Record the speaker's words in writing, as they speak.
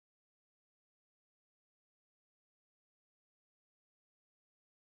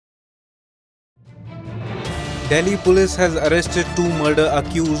Delhi police has arrested two murder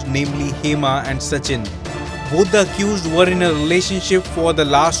accused, namely Hema and Sachin. Both the accused were in a relationship for the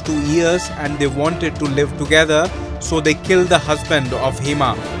last 2 years and they wanted to live together, so they killed the husband of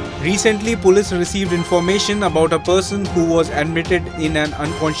Hema. Recently, police received information about a person who was admitted in an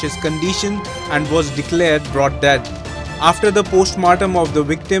unconscious condition and was declared brought dead. After the post-mortem of the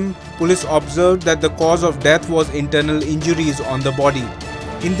victim, police observed that the cause of death was internal injuries on the body.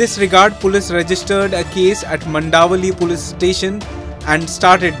 In this regard, police registered a case at Mandawali police station and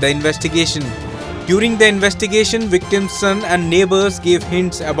started the investigation. During the investigation, victim's son and neighbours gave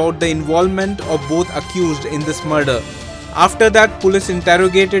hints about the involvement of both accused in this murder. After that, police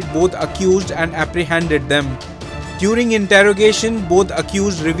interrogated both accused and apprehended them. During interrogation, both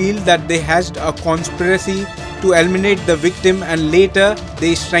accused revealed that they hatched a conspiracy to eliminate the victim and later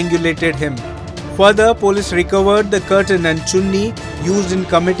they strangulated him. Further, police recovered the curtain and chunni used in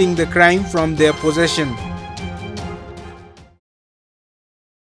committing the crime from their possession.